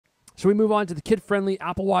Should we move on to the kid-friendly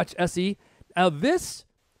Apple Watch SE? Now, this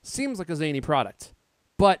seems like a zany product,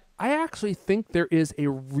 but I actually think there is a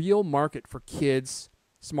real market for kids'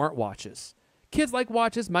 smartwatches. Kids like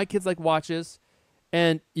watches. My kids like watches.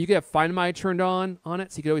 And you could have Find My turned on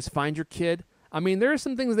it, so you could always find your kid. I mean, there are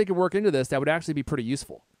some things they could work into this that would actually be pretty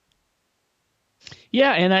useful.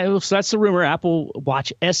 Yeah, and so that's the rumor. Apple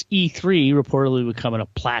Watch SE3 reportedly would come in a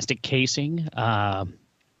plastic casing.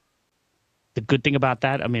 The good thing about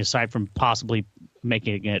that, I mean, aside from possibly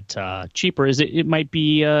making it cheaper, is it might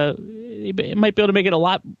be able to make it a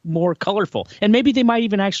lot more colorful, and maybe they might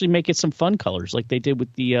even actually make it some fun colors, like they did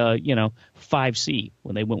with the 5C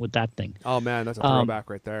when they went with that thing. Oh man, that's a throwback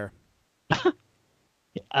right there.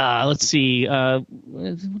 Let's see. What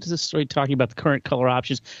is this story talking about? The current color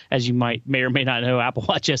options, as you may or may not know, Apple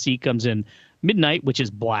Watch SE comes in Midnight, which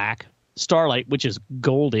is black, Starlight, which is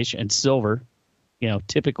goldish, and silver.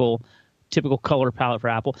 Typical color palette for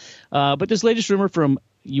Apple. But this latest rumor from,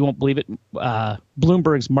 you won't believe it,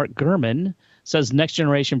 Bloomberg's Mark Gurman says the next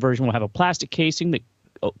generation version will have a plastic casing that,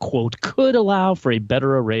 quote, could allow for a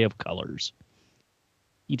better array of colors.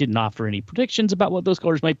 He didn't offer any predictions about what those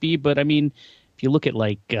colors might be, but I mean, if you look at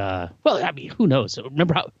who knows?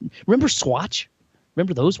 Remember Swatch?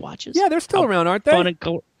 Remember those watches? Yeah, they're still around, aren't they? Fun and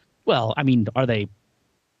color. Well, I mean, are they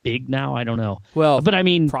big now? I don't know. Well, but I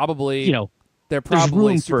mean, probably. They're there's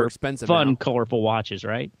probably room super for expensive fun, now. colorful watches,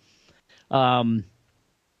 right?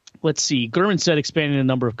 Let's see. Gurman said expanding the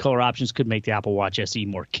number of color options could make the Apple Watch SE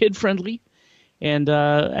more kid-friendly. And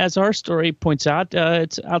as our story points out,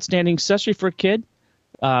 it's an outstanding accessory for a kid.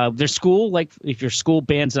 Their school, like if your school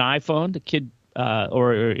bans an iPhone, the kid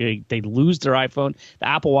or they lose their iPhone, the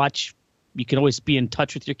Apple Watch, you can always be in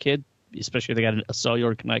touch with your kid, especially if they got a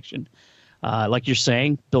cellular connection. Like you're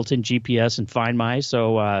saying, built-in GPS and Find My,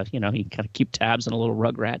 so you can kind of keep tabs on a little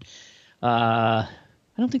Rugrat. I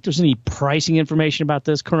don't think there's any pricing information about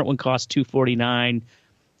this. Current one costs $249.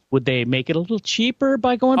 Would they make it a little cheaper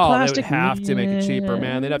by going plastic? They would have to make it cheaper,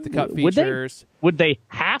 man. They'd have to cut features. Would they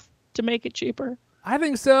have to make it cheaper? I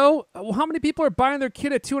think so. Well, how many people are buying their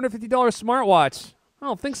kid a $250 smartwatch? I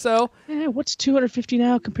don't think so. Yeah, what's $250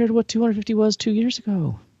 now compared to what $250 was 2 years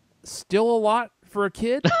ago? Still a lot for a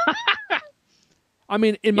kid. I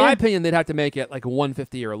mean, in my opinion, they'd have to make it like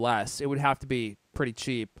 $150 or less. It would have to be pretty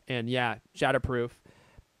cheap and shatterproof,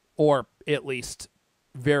 or at least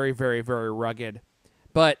very, very, very rugged.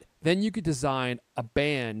 But then you could design a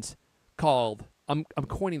band called, I'm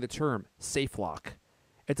coining the term, Safe Lock.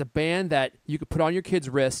 It's a band that you could put on your kid's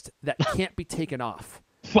wrist that can't be taken off.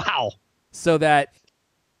 Wow. So that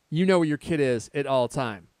you know where your kid is at all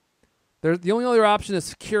time. The only other option is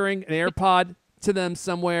securing an AirPod to them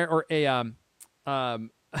somewhere, or a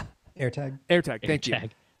AirTag. AirTag, thank you.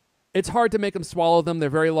 It's hard to make them swallow them. They're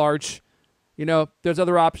very large. There's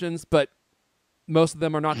other options, but most of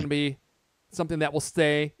them are not going to be something that will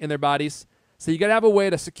stay in their bodies. So you got to have a way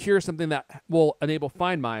to secure something that will enable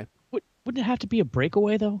Find My. Wouldn't it have to be a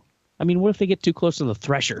breakaway, though? I mean, what if they get too close to the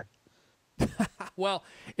thresher? Well,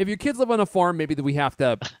 if your kids live on a farm, maybe we have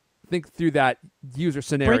to think through that user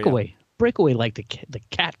scenario. Breakaway like the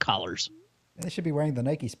cat collars. They should be wearing the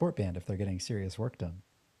Nike Sport Band if they're getting serious work done.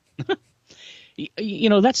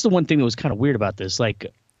 That's the one thing that was kind of weird about this. Like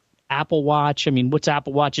Apple Watch, I mean, what's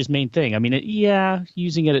Apple Watch's main thing? I mean,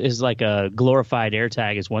 using it as like a glorified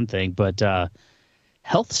AirTag is one thing, but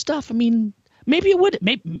health stuff, I mean, maybe it would.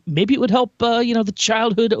 Maybe it would help, the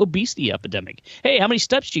childhood obesity epidemic. Hey, how many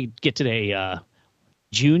steps did you get today,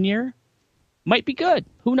 Junior? Might be good.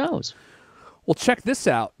 Who knows? Well, check this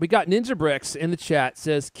out. We got Ninja Bricks in the chat.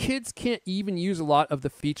 Says, kids can't even use a lot of the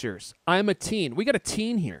features. I'm a teen. We got a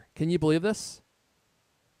teen here. Can you believe this?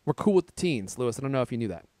 We're cool with the teens, Lewis. I don't know if you knew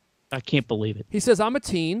that. I can't believe it. He says, I'm a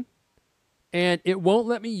teen, and it won't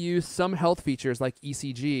let me use some health features like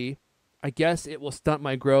ECG. I guess it will stunt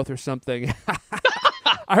my growth or something.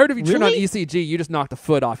 I heard if you turn on ECG, you just knocked a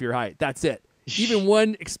foot off your height. That's it. Even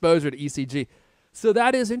one exposure to ECG. So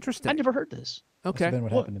that is interesting. I never heard this. Okay. That's been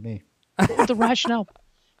what happened to me. What would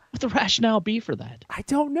the rationale be for that? I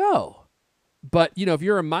don't know. But, if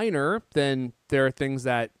you're a minor, then there are things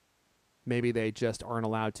that maybe they just aren't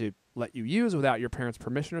allowed to let you use without your parents'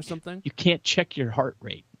 permission or something. You can't check your heart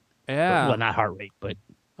rate. Yeah. Well, not heart rate, but...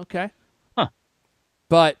 Okay. Huh.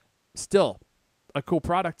 But still, a cool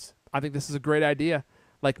product. I think this is a great idea.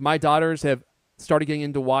 Like, my daughters have started getting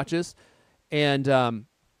into watches, and...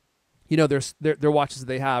 their watches that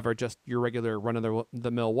they have are just your regular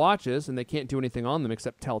run-of-the-mill watches, and they can't do anything on them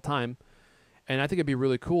except tell time. And I think it'd be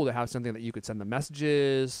really cool to have something that you could send them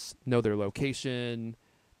messages, know their location.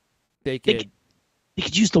 They could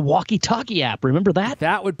use the walkie-talkie app. Remember that?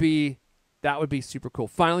 That would be That would be super cool.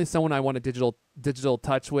 Finally, someone I want a digital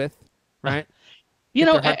touch with, right? You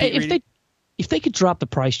Get know, their heartbeat reading. if they could drop the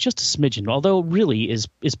price just a smidgen, although really is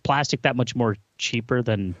plastic that much more cheaper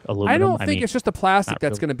than aluminum? I don't think mean, it's just the plastic not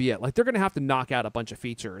that's really. going to be it. Like they're going to have to knock out a bunch of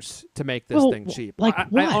features to make this Well, thing cheap. like I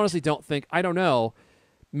what? honestly don't think. I don't know.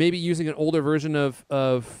 Maybe using an older version of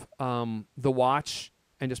the watch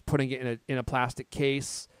and just putting it in a plastic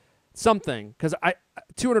case, something. Because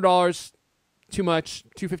 $200 too much,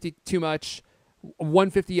 $250 too much,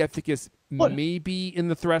 $150 I think is What? maybe in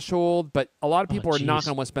the threshold. But a lot of people are not jeez.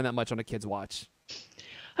 going to want to spend that much on a kid's watch.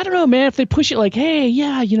 I don't know, man. If they push it like, hey,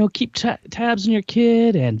 yeah, keep tabs on your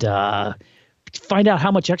kid and find out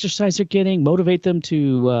how much exercise they're getting, motivate them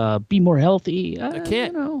to be more healthy. They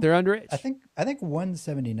can't. They're underage. I think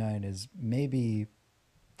 179 is maybe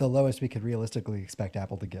the lowest we could realistically expect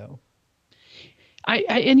Apple to go.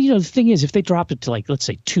 And the thing is, if they dropped it to like, let's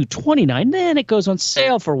say 229, then it goes on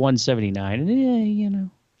sale for 179,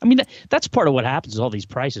 and I mean that's part of what happens with all these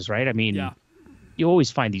prices, right? I mean, Yeah. you always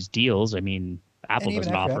find these deals. I mean, Apple And even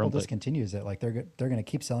doesn't after offer Apple them, but discontinues it, like they're going to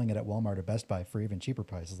keep selling it at Walmart or Best Buy for even cheaper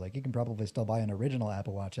prices. Like you can probably still buy an original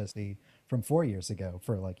Apple Watch SE from 4 years ago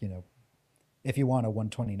for like if you want a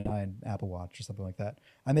 129 Apple Watch or something like that.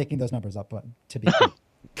 I'm making those numbers up, but to be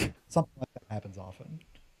clear, something like that happens often.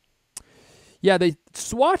 Yeah,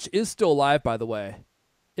 Swatch is still alive, by the way.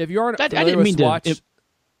 If you aren't I familiar didn't with mean Swatch,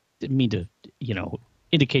 didn't mean to,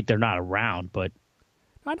 indicate they're not around, but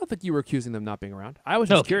I don't think you were accusing them not being around. I was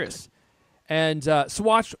just Okay. curious. And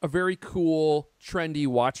Swatch, a very cool, trendy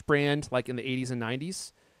watch brand, like in the 80s and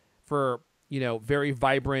 90s, for very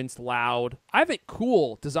vibrant, loud. I think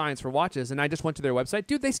cool designs for watches, and I just went to their website,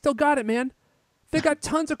 dude. They still got it, man. They got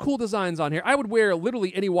tons of cool designs on here. I would wear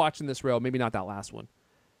literally any watch in this row, maybe not that last one,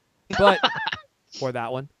 but or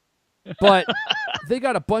that one, but they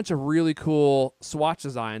got a bunch of really cool Swatch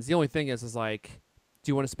designs. The only thing is like,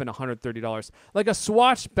 do you want to spend $130? Like a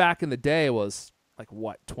Swatch back in the day was like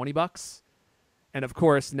what, $20? And of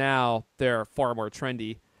course now they're far more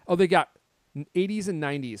trendy. Oh, they got 80s and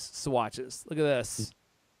 90s Swatches. Look at this.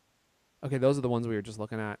 Okay, those are the ones we were just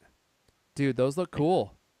looking at. Dude, those look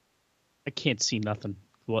cool. I can't see nothing.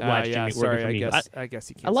 Live Yeah, streaming sorry. working for me. I guess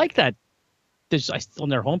you can't. I like that. On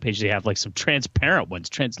their homepage, they have like some transparent ones,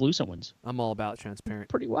 translucent ones. I'm all about transparent.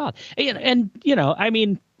 Pretty wild. And I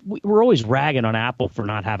mean, we're always ragging on Apple for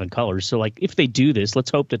not having colors. So like, if they do this, let's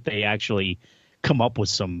hope that they actually come up with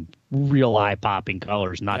some real eye-popping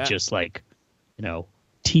colors, not just like,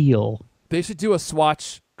 teal. They should do a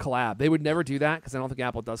Swatch collab. They would never do that because I don't think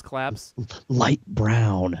Apple does collabs. Light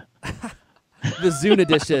brown. The Zune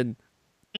edition